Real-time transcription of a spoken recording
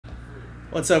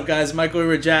What's up, guys? Michael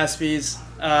with Jaspys.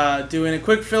 Doing a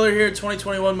quick filler here.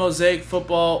 2021 Mosaic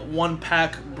Football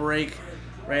 1-pack break.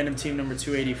 Random team number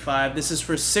 285. This is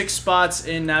for 6 spots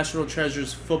in National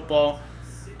Treasures Football.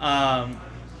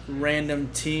 Random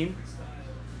team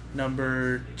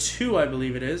number 2, I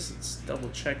believe it is. Let's double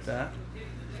check that.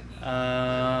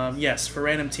 Yes, for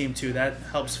random team 2. That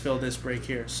helps fill this break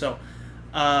here. So,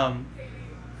 that's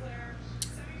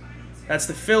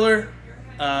the filler.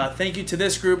 Thank you to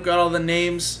this group. Got all the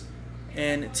names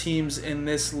and teams in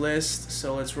this list.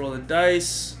 So let's roll the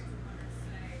dice.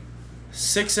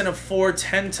 6 and a 4,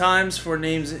 10 times for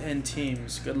names and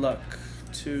teams. Good luck.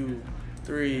 2,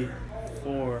 3,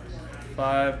 4,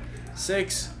 5,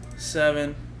 6,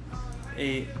 7,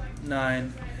 8,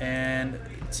 9, and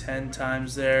 10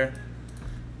 times there.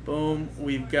 Boom.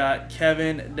 We've got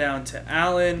Kevin down to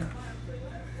Allen.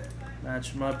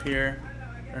 Match them up here.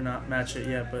 Or not match it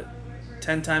yet, but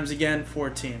 10 times again,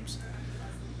 4 teams.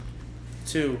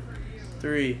 2,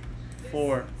 3,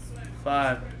 4,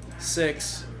 5,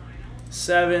 6,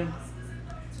 7,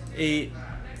 8,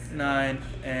 9,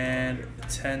 and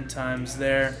 10 times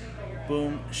there.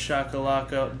 Boom,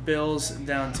 shakalaka. Bills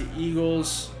down to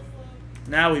Eagles.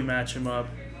 Now we match them up.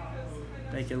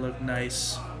 Make it look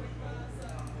nice.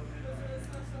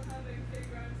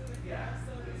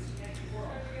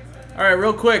 All right,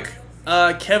 real quick.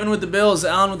 Kevin with the Bills,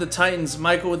 Alan with the Titans,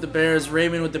 Michael with the Bears,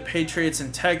 Raymond with the Patriots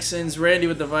and Texans, Randy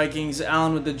with the Vikings,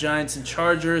 Alan with the Giants and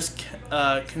Chargers,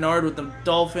 Kennard with the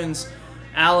Dolphins,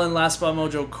 Alan, Last Spot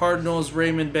Mojo, Cardinals,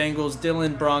 Raymond, Bengals,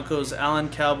 Dylan, Broncos, Alan,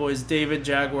 Cowboys, David,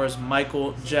 Jaguars,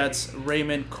 Michael, Jets,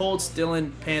 Raymond, Colts,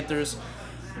 Dylan, Panthers,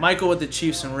 Michael with the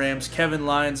Chiefs and Rams, Kevin,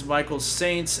 Lions, Michael,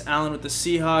 Saints, Alan with the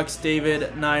Seahawks,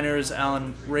 David, Niners,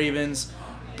 Alan, Ravens,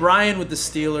 Brian with the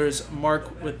Steelers,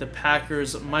 Mark with the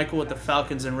Packers, Michael with the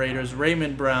Falcons and Raiders,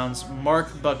 Raymond Browns,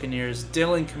 Mark Buccaneers,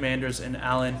 Dylan Commanders, and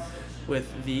Alan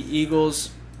with the Eagles.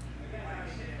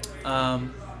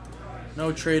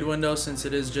 No trade window since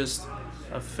it is just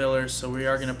a filler, so we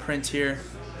are going to print here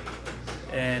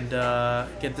and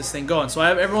get this thing going. So I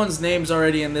have everyone's names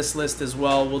already in this list as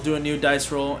well. We'll do a new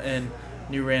dice roll and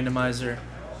new randomizer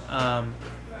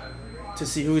to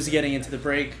see who's getting into the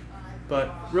break.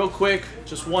 But real quick,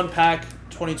 just 1 pack,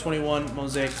 2021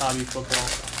 Mosaic Hobby Football.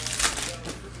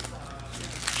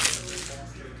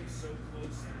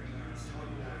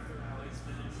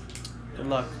 Good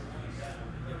luck.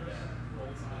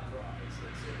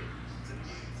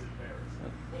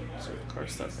 So card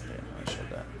stuff. Okay, I showed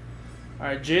that. All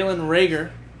right, Jalen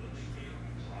Rager,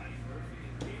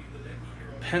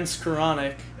 Pence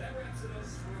Koronic,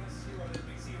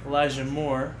 Elijah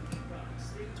Moore,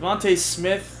 Devontae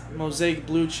Smith. Mosaic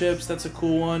Blue Chips, that's a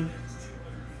cool one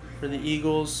for the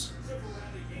Eagles.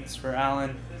 It's for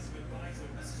Allen,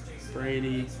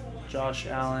 Brady, Josh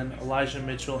Allen, Elijah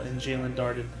Mitchell, and Jalen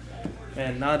Darden.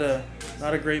 Man, not a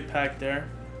great pack there.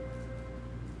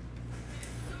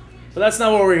 But that's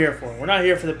not what we're here for. We're not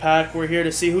here for the pack. We're here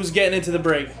to see who's getting into the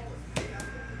break.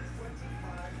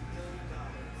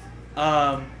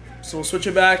 So we'll switch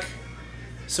it back.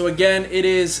 So again, it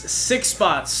is 6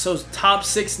 spots. So top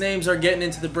 6 names are getting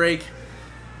into the break.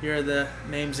 Here are the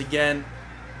names again.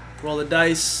 Roll the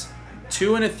dice.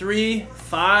 2 and a 3,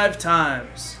 5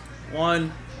 times.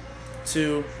 1,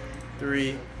 2,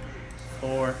 3,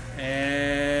 4,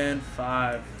 and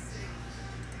 5.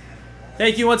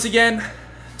 Thank you once again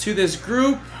to this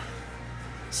group.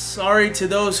 Sorry to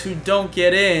those who don't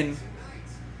get in.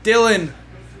 Dylan,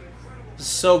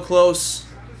 so close.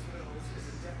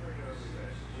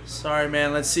 Sorry,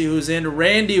 man. Let's see who's in.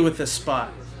 Randy with the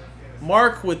spot.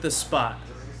 Mark with the spot.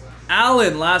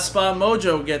 Alan, Last Spot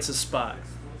Mojo, gets a spot.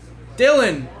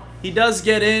 Dylan, he does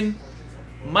get in.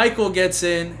 Michael gets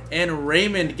in. And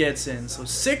Raymond gets in. So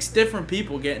 6 different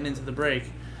people getting into the break.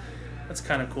 That's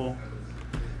kind of cool.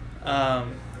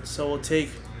 So we'll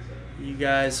take you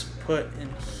guys put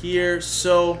in here.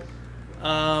 So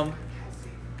 3,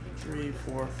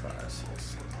 4, 5,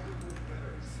 6.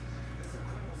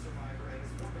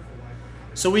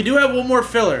 So we do have one more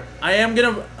filler. I am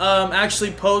going to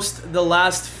actually post the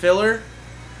last filler.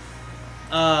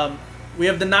 We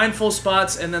have the 9 full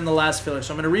spots and then the last filler.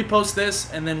 So I'm going to repost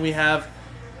this, and then we have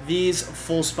these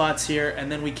full spots here,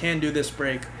 and then we can do this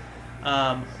break.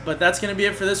 But that's going to be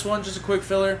it for this one. Just a quick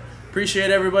filler.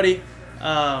 Appreciate everybody.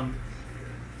 Thank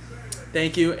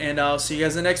you, and I'll see you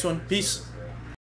guys in the next one. Peace.